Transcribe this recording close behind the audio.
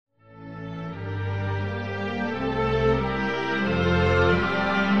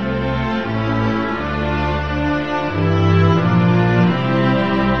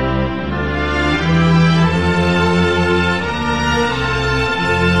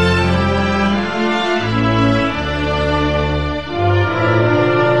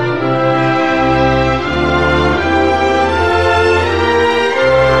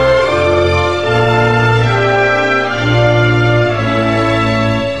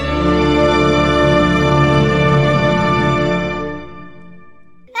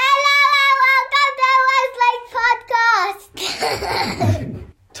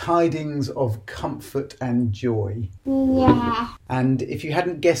tidings of comfort and joy. Yeah. And if you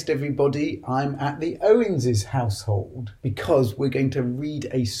hadn't guessed, everybody, I'm at the Owens' household because we're going to read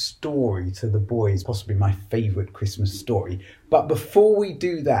a story to the boys, possibly my favourite Christmas story. But before we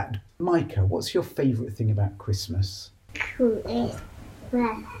do that, Micah, what's your favourite thing about Christmas?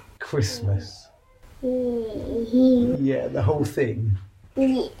 Christmas. Yeah, the whole thing.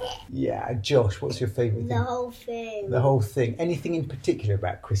 Yeah, Josh, what's your favourite thing? The whole thing. The whole thing. Anything in particular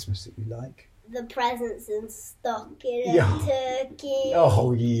about Christmas that you like? The presents and stocking Yeah. and turkey.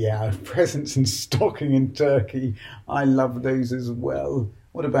 Oh yeah, presents and stocking and turkey. I love those as well.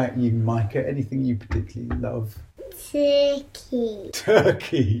 What about you, Micah? Anything you particularly love? Turkey.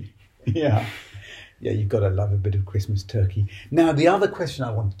 Turkey. Yeah. Yeah, you've got to love a bit of Christmas turkey. Now, the other question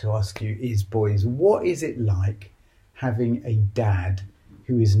I wanted to ask you is, boys, what is it like having a dad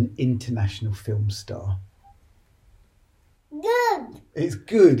who is an international film star? Good. It's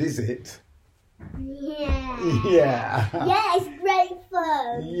good, is it? Yeah. Yeah. Yeah, it's great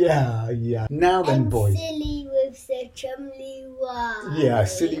fun. Yeah. Now then, boys. Silly with Sir Chumley Wine. Yeah,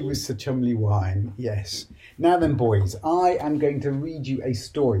 silly with Sir Chumley Wine, yes. Now then, boys, I am going to read you a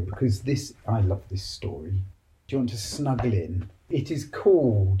story because I love this story. Do you want to snuggle in? It is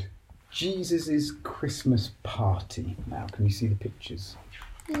called Jesus' Christmas Party. Now, can you see the pictures?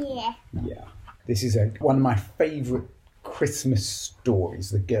 Yeah. Yeah. This is one of my favourite Christmas stories.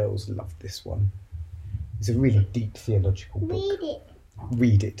 The girls love this one. It's a really deep theological book.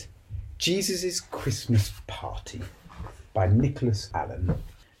 Read it. Jesus' Christmas Party by Nicholas Allen.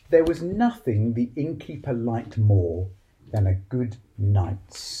 There was nothing the innkeeper liked more than a good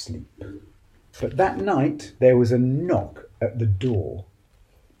night's sleep. But that night there was a knock at the door.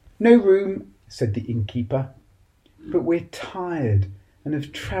 "No room," said the innkeeper, "but we're tired and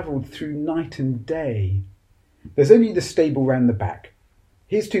have travelled through night and day. There's only the stable round the back.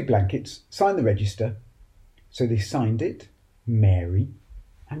 Here's 2 blankets. Sign the register." So they signed it, Mary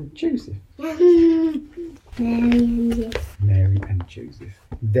and Joseph. Mary and Joseph.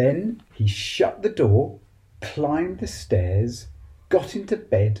 Then he shut the door, climbed the stairs, got into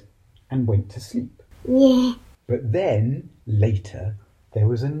bed and went to sleep. Yeah. But then, later, there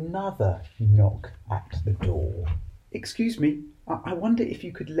was another knock at the door. "Excuse me, I wonder if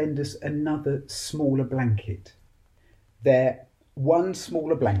you could lend us another smaller blanket." "There, 1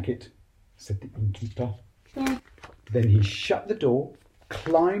 smaller blanket," said the innkeeper. Yeah. Then he shut the door,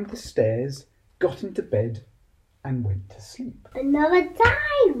 climbed the stairs, got into bed and went to sleep. Another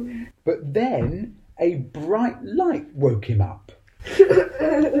time. But then a bright light woke him up.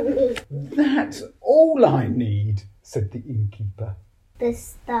 "That's all I need," said the innkeeper. The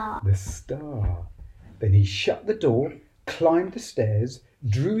star. The star. Then he shut the door, climbed the stairs,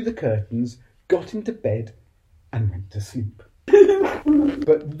 drew the curtains, got into bed and went to sleep.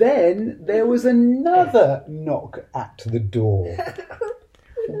 But then there was another knock at the door.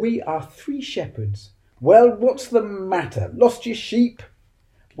 "We are 3 shepherds. Well, what's the matter? Lost your sheep?"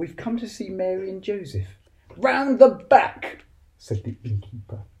 "We've come to see Mary and Joseph." "Round the back," said the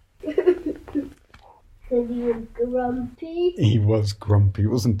innkeeper. Because he was grumpy. He was grumpy,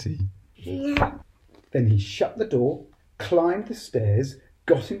 wasn't he? Yeah. Then he shut the door, climbed the stairs,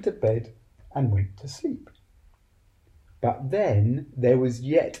 got into bed and went to sleep. But then there was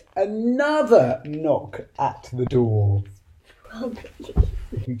yet another knock at the door. Grumpy.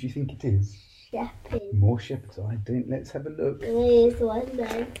 Who do you think it is? Shepherd. More shepherds, I don't. Let's have a look. There's one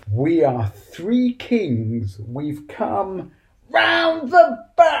though. "We are 3 kings. We've come round the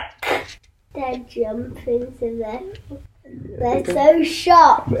back." They're jumping to them. They're so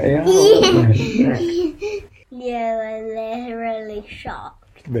shocked. They are, aren't they? Yeah, and they're really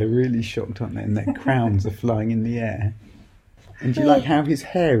shocked. They're really shocked, aren't they? And their crowns are flying in the air. And do you like how his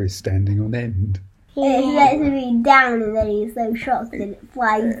hair is standing on end? Yeah. He lets me down and then he's so shocked and it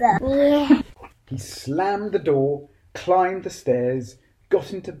flies up. Yeah. He slammed the door, climbed the stairs,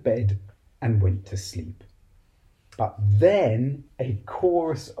 got into bed and went to sleep. But then a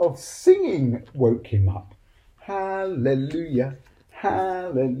chorus of singing woke him up. "Hallelujah,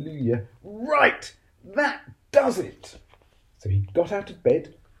 hallelujah. Right, that does it." So he got out of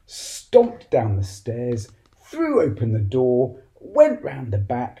bed, stomped down the stairs, threw open the door, went round the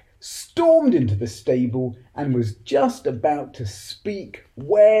back, stormed into the stable and was just about to speak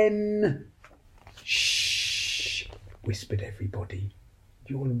when... "Shh," whispered everybody.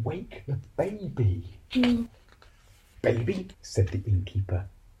 "You'll wake the baby." "Baby?" said the innkeeper.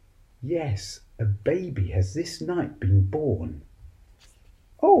 "Yes, a baby has this night been born."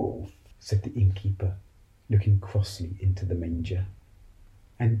 "Oh," said the innkeeper, looking crossly into the manger.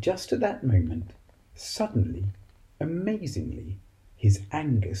 And just at that moment, suddenly, amazingly, His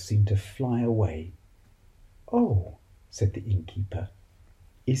anger seemed to fly away. "Oh," said the innkeeper,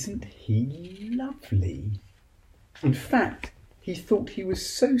 "isn't he lovely?" In fact, he thought he was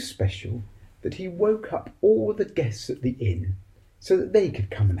so special that he woke up all the guests at the inn so that they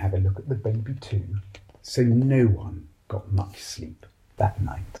could come and have a look at the baby too. So no one got much sleep that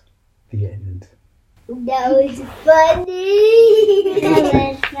night. The end. That was funny. That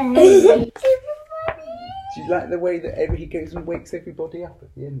was funny. Do you like the way that he goes and wakes everybody up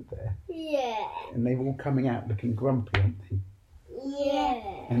at the end there? Yeah. And they're all coming out looking grumpy, aren't they?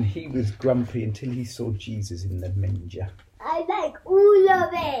 Yeah. And he was grumpy until he saw Jesus in the manger. I like all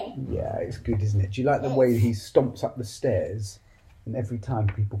of it. Yeah, it's good, isn't it? Do you like the way he stomps up the stairs and every time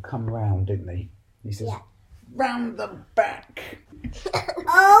people come round, don't they? He says, Yeah. "Round the back."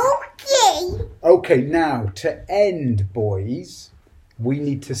 Okay. Okay, now to end, boys, we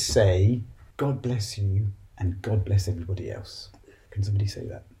need to say, "God bless you and God bless everybody else." Can somebody say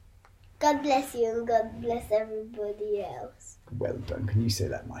that? God bless you and God bless everybody else. Well done. Can you say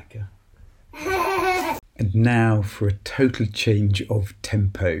that, Micah? And now for a total change of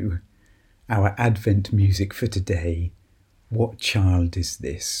tempo, our Advent music for today. What child is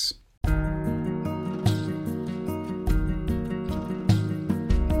this?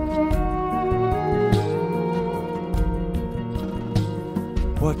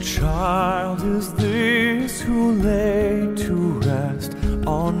 What child is this who lay to rest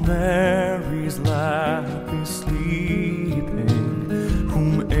on Mary's lap is sleeping,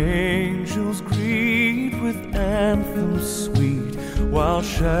 whom angels greet with anthems sweet, while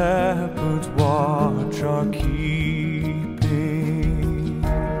shepherds watch are keeping?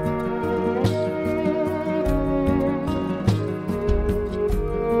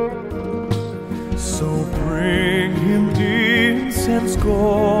 So bring him incense,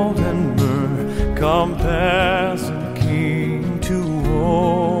 gold and myrrh, come peasant king to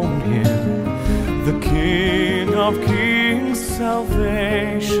own him. The King of kings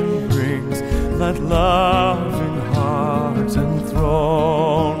salvation brings, let loving hearts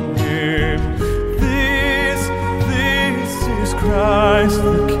enthrone him. This is Christ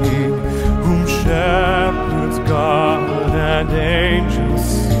the King, whom shepherds guard and angels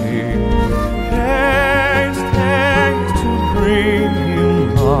sing. Haste, haste to bring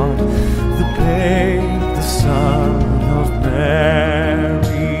him, Lord, the babe, the Son of Mary.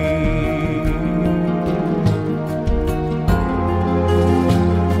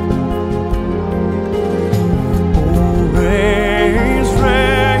 Oh, raise,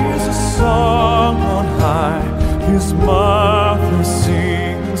 raise a song on high, his mother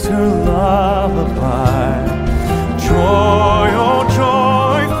sings her lullaby. Joy, oh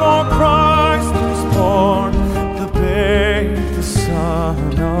joy, for Christ is born, the babe, the Son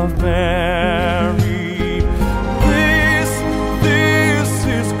of Mary. This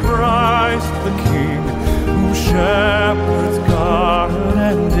is Christ the King, whom shepherds guard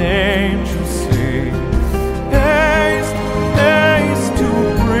and angels sing. Haste, haste to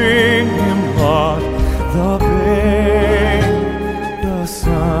bring him, Lord, the babe, the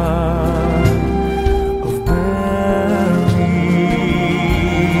Son of Mary.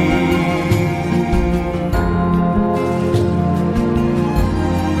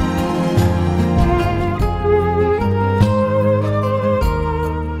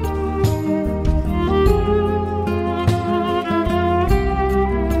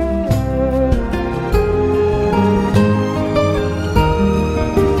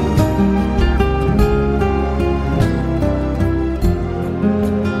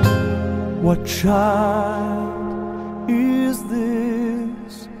 What child is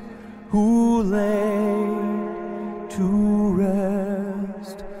this who lay to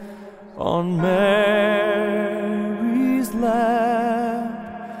rest on Mary's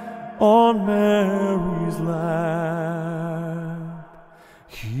lap, on Mary's lap?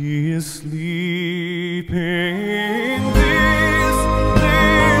 He is sleeping